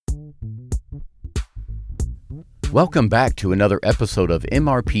Welcome back to another episode of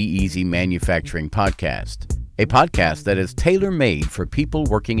MRP Easy Manufacturing Podcast, a podcast that is tailor-made for people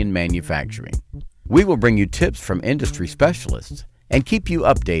working in manufacturing. We will bring you tips from industry specialists and keep you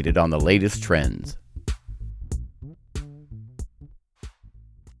updated on the latest trends.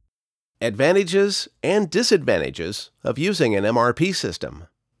 Advantages and disadvantages of using an MRP system.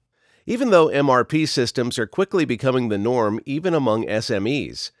 Even though MRP systems are quickly becoming the norm even among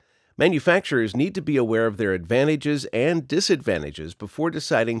SMEs, manufacturers need to be aware of their advantages and disadvantages before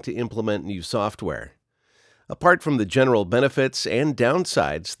deciding to implement new software. Apart from the general benefits and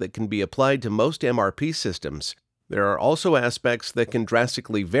downsides that can be applied to most MRP systems, there are also aspects that can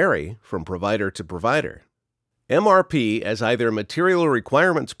drastically vary from provider to provider. MRP as either Material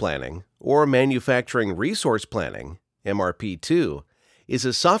Requirements Planning or Manufacturing Resource Planning, MRP2, is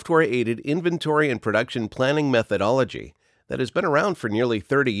a software-aided inventory and production planning methodology that has been around for nearly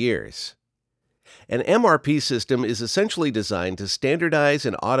 30 years. An MRP system is essentially designed to standardize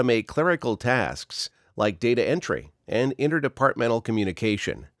and automate clerical tasks like data entry and interdepartmental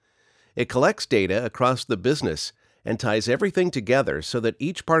communication. It collects data across the business and ties everything together so that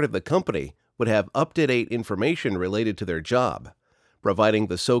each part of the company would have up-to-date information related to their job, providing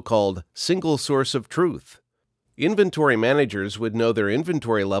the so-called single source of truth. Inventory managers would know their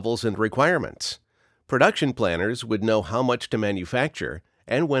inventory levels and requirements. Production planners would know how much to manufacture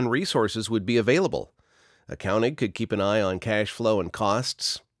and when resources would be available. Accounting could keep an eye on cash flow and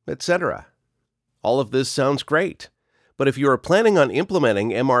costs, etc. All of this sounds great, but if you are planning on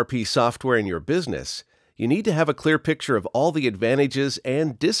implementing MRP software in your business, you need to have a clear picture of all the advantages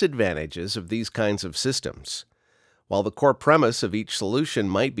and disadvantages of these kinds of systems. While the core premise of each solution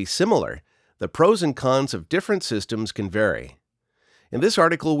might be similar, the pros and cons of different systems can vary. In this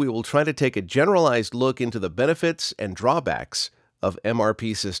article, we will try to take a generalized look into the benefits and drawbacks of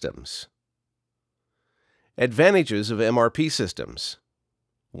MRP systems. Advantages of MRP systems.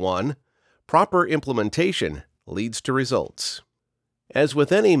 1. Proper implementation leads to results. As with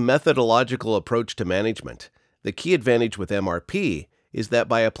any methodological approach to management, the key advantage with MRP is that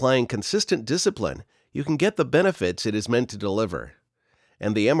by applying consistent discipline, you can get the benefits it is meant to deliver.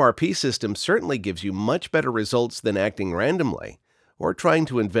 And the MRP system certainly gives you much better results than acting randomly or trying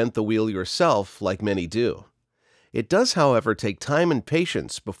to invent the wheel yourself like many do. It does, however, take time and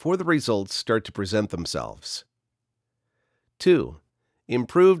patience before the results start to present themselves. 2.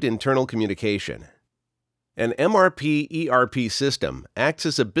 Improved internal communication. An MRP ERP system acts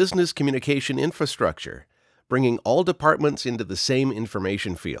as a business communication infrastructure, bringing all departments into the same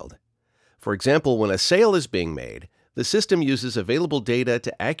information field. For example, when a sale is being made, the system uses available data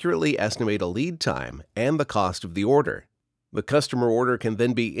to accurately estimate a lead time and the cost of the order. The customer order can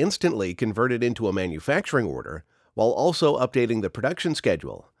then be instantly converted into a manufacturing order, while also updating the production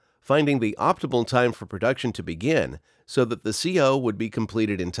schedule, finding the optimal time for production to begin so that the CO would be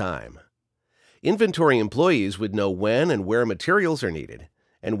completed in time. Inventory employees would know when and where materials are needed,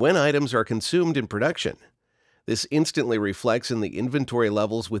 and when items are consumed in production. This instantly reflects in the inventory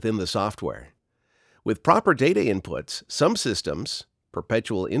levels within the software. With proper data inputs, some systems,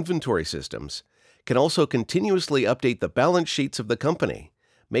 perpetual inventory systems, can also continuously update the balance sheets of the company,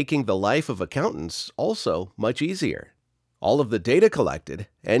 making the life of accountants also much easier. All of the data collected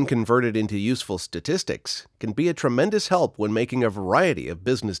and converted into useful statistics can be a tremendous help when making a variety of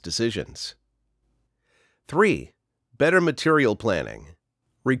business decisions. 3. Better material planning.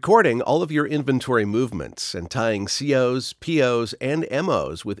 Recording all of your inventory movements and tying COs, POs, and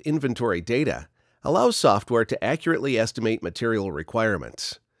MOs with inventory data allows software to accurately estimate material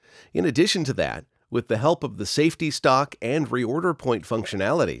requirements. In addition to that, with the help of the safety stock and reorder point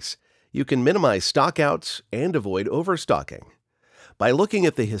functionalities, you can minimize stockouts and avoid overstocking. By looking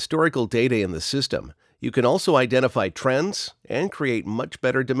at the historical data in the system, you can also identify trends and create much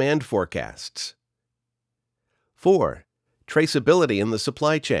better demand forecasts. 4. Traceability in the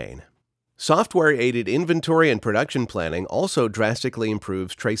supply chain. Software-aided inventory and production planning also drastically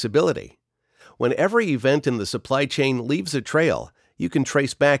improves traceability. When every event in the supply chain leaves a trail, you can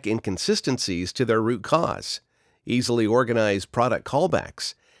trace back inconsistencies to their root cause, easily organize product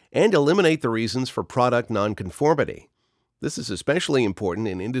callbacks, and eliminate the reasons for product nonconformity. This is especially important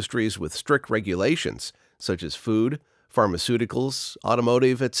in industries with strict regulations, such as food, pharmaceuticals,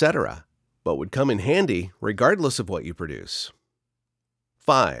 automotive, etc., but would come in handy regardless of what you produce.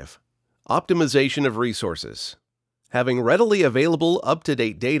 5. Optimization of resources. Having readily available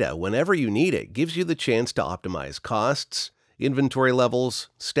up-to-date data whenever you need it gives you the chance to optimize costs, inventory levels,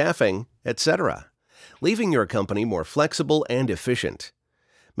 staffing, etc., leaving your company more flexible and efficient.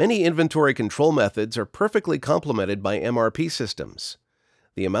 Many inventory control methods are perfectly complemented by MRP systems.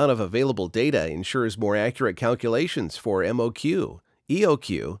 The amount of available data ensures more accurate calculations for MOQ,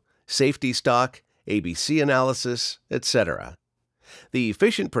 EOQ, safety stock, ABC analysis, etc. The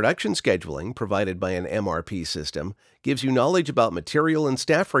efficient production scheduling provided by an MRP system gives you knowledge about material and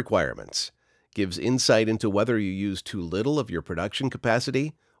staff requirements, gives insight into whether you use too little of your production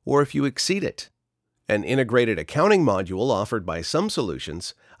capacity or if you exceed it. An integrated accounting module offered by some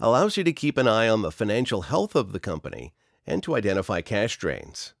solutions allows you to keep an eye on the financial health of the company and to identify cash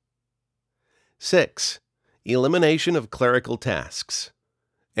drains. 6. Elimination of clerical tasks.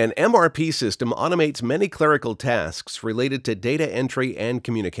 An MRP system automates many clerical tasks related to data entry and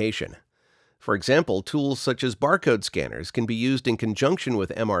communication. For example, tools such as barcode scanners can be used in conjunction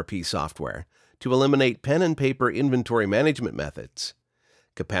with MRP software to eliminate pen and paper inventory management methods.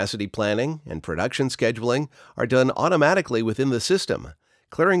 Capacity planning and production scheduling are done automatically within the system,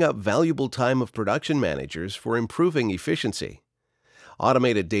 clearing up valuable time of production managers for improving efficiency.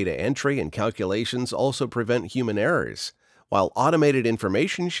 Automated data entry and calculations also prevent human errors, while automated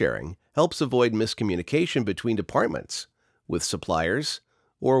information sharing helps avoid miscommunication between departments, with suppliers,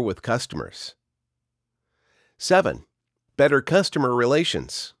 or with customers. 7. Better customer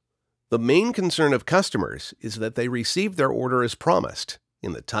relations. The main concern of customers is that they receive their order as promised,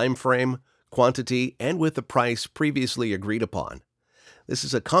 in the time frame, quantity, and with the price previously agreed upon. This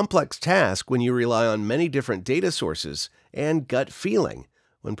is a complex task when you rely on many different data sources and gut feeling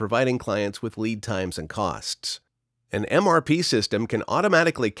when providing clients with lead times and costs. An MRP system can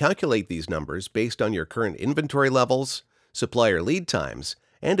automatically calculate these numbers based on your current inventory levels, supplier lead times,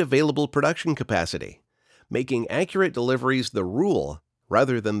 and available production capacity, making accurate deliveries the rule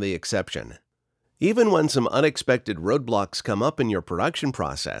rather than the exception. Even when some unexpected roadblocks come up in your production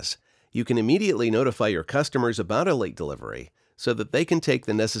process, you can immediately notify your customers about a late delivery so that they can take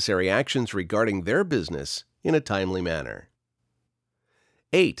the necessary actions regarding their business in a timely manner.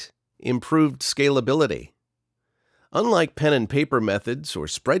 8. Improved scalability. Unlike pen and paper methods or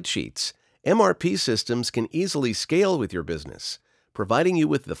spreadsheets, MRP systems can easily scale with your business, providing you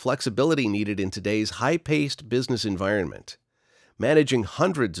with the flexibility needed in today's high-paced business environment. Managing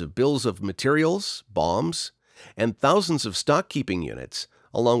hundreds of bills of materials, BOMs, and thousands of stock-keeping units,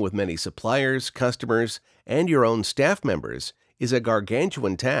 along with many suppliers, customers, and your own staff members, is a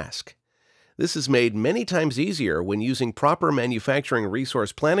gargantuan task. This is made many times easier when using proper manufacturing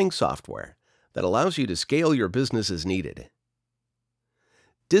resource planning software that allows you to scale your business as needed.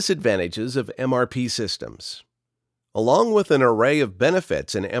 Disadvantages of MRP systems. Along with an array of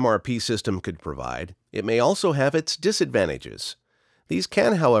benefits an MRP system could provide, it may also have its disadvantages. These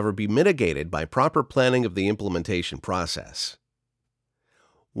can, however, be mitigated by proper planning of the implementation process.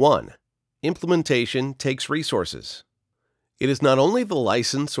 1. Implementation takes resources. It is not only the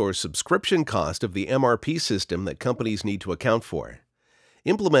license or subscription cost of the MRP system that companies need to account for.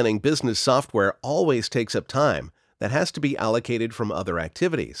 Implementing business software always takes up time that has to be allocated from other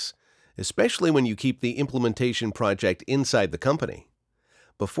activities, especially when you keep the implementation project inside the company.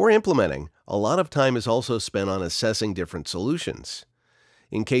 Before implementing, a lot of time is also spent on assessing different solutions.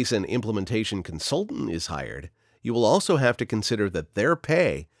 In case an implementation consultant is hired, you will also have to consider that their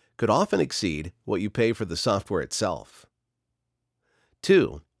pay could often exceed what you pay for the software itself.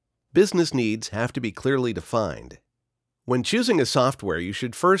 2. Business needs have to be clearly defined. When choosing a software, you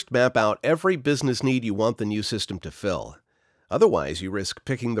should first map out every business need you want the new system to fill. Otherwise, you risk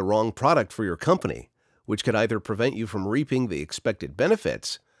picking the wrong product for your company, which could either prevent you from reaping the expected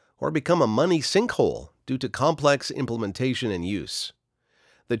benefits or become a money sinkhole due to complex implementation and use.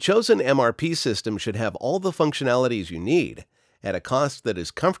 The chosen MRP system should have all the functionalities you need at a cost that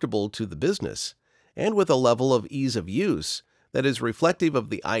is comfortable to the business and with a level of ease of use that is reflective of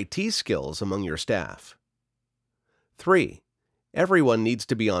the IT skills among your staff. 3. Everyone needs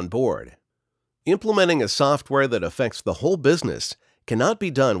to be on board. Implementing a software that affects the whole business cannot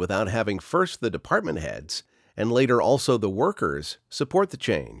be done without having first the department heads and later also the workers support the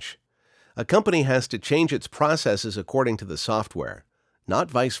change. A company has to change its processes according to the software,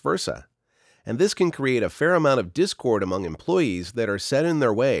 not vice versa, and this can create a fair amount of discord among employees that are set in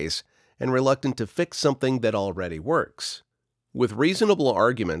their ways and reluctant to fix something that already works. With reasonable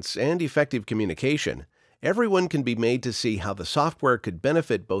arguments and effective communication, everyone can be made to see how the software could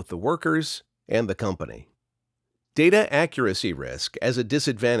benefit both the workers and the company. Data accuracy risk as a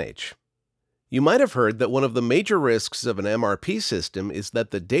disadvantage. You might have heard that one of the major risks of an MRP system is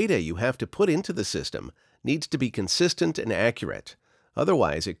that the data you have to put into the system needs to be consistent and accurate.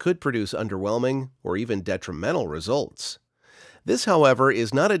 Otherwise, it could produce underwhelming or even detrimental results. This, however,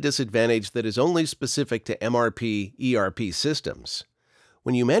 is not a disadvantage that is only specific to MRP, ERP systems.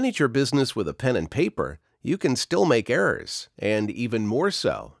 When you manage your business with a pen and paper, you can still make errors, and even more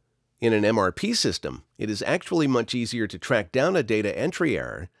so. In an MRP system, it is actually much easier to track down a data entry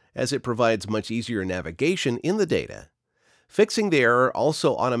error as it provides much easier navigation in the data. Fixing the error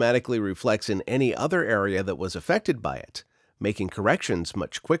also automatically reflects in any other area that was affected by it, making corrections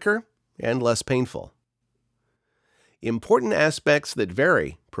much quicker and less painful. Important aspects that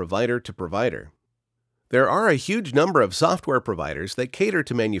vary provider to provider. There are a huge number of software providers that cater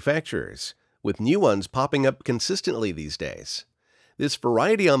to manufacturers, with new ones popping up consistently these days. This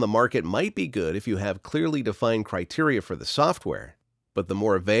variety on the market might be good if you have clearly defined criteria for the software, but the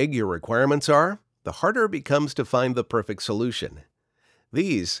more vague your requirements are, the harder it becomes to find the perfect solution.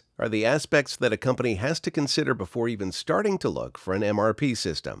 These are the aspects that a company has to consider before even starting to look for an MRP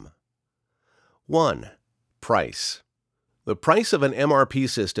system. 1. Price. The price of an MRP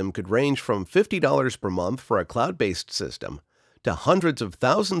system could range from $50 per month for a cloud-based system to hundreds of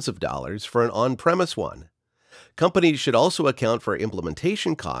thousands of dollars for an on-premise one. Companies should also account for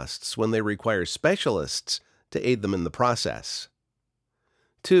implementation costs when they require specialists to aid them in the process.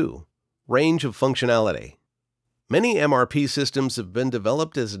 2. Range of functionality. Many MRP systems have been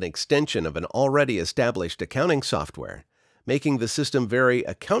developed as an extension of an already established accounting software, making the system very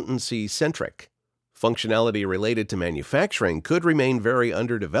accountancy-centric. Functionality related to manufacturing could remain very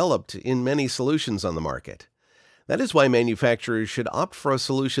underdeveloped in many solutions on the market. That is why manufacturers should opt for a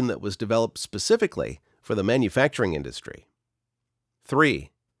solution that was developed specifically for the manufacturing industry.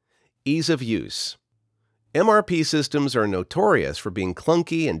 3. Ease of use. MRP systems are notorious for being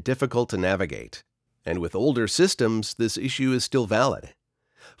clunky and difficult to navigate, and with older systems, this issue is still valid.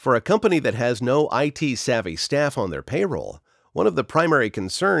 For a company that has no IT-savvy staff on their payroll, one of the primary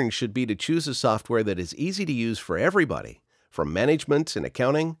concerns should be to choose a software that is easy to use for everybody, from management and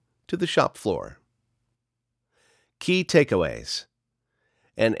accounting to the shop floor. Key takeaways.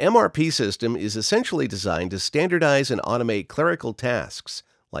 An MRP system is essentially designed to standardize and automate clerical tasks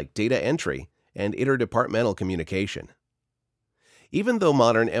like data entry and interdepartmental communication. Even though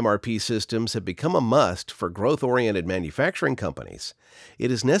modern MRP systems have become a must for growth-oriented manufacturing companies,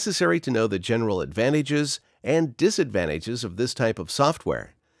 it is necessary to know the general advantages and disadvantages of this type of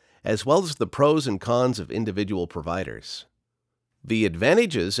software, as well as the pros and cons of individual providers. The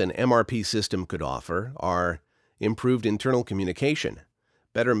advantages an MRP system could offer are improved internal communication,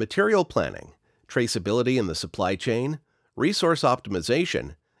 better material planning, traceability in the supply chain, resource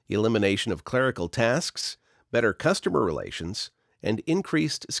optimization, elimination of clerical tasks, better customer relations, and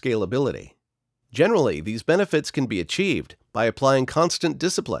increased scalability. Generally, these benefits can be achieved by applying constant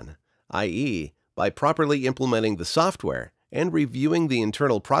discipline, i.e., by properly implementing the software and reviewing the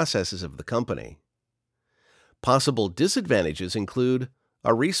internal processes of the company. Possible disadvantages include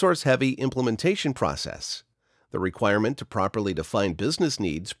a resource-heavy implementation process, the requirement to properly define business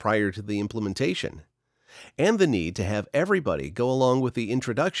needs prior to the implementation, and the need to have everybody go along with the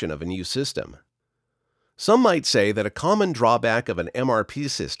introduction of a new system. Some might say that a common drawback of an MRP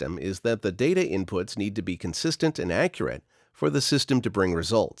system is that the data inputs need to be consistent and accurate for the system to bring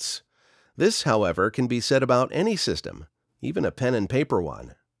results. This, however, can be said about any system, even a pen and paper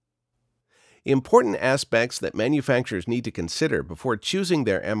one. Important aspects that manufacturers need to consider before choosing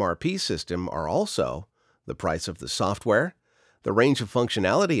their MRP system are also the price of the software, the range of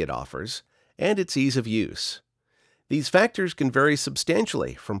functionality it offers, and its ease of use. These factors can vary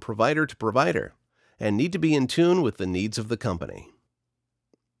substantially from provider to provider and need to be in tune with the needs of the company.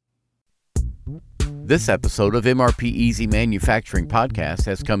 This episode of MRP Easy Manufacturing Podcast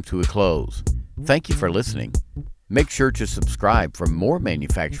has come to a close. Thank you for listening. Make sure to subscribe for more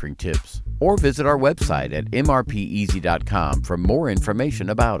manufacturing tips or visit our website at mrpeasy.com for more information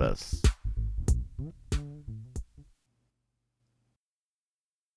about us.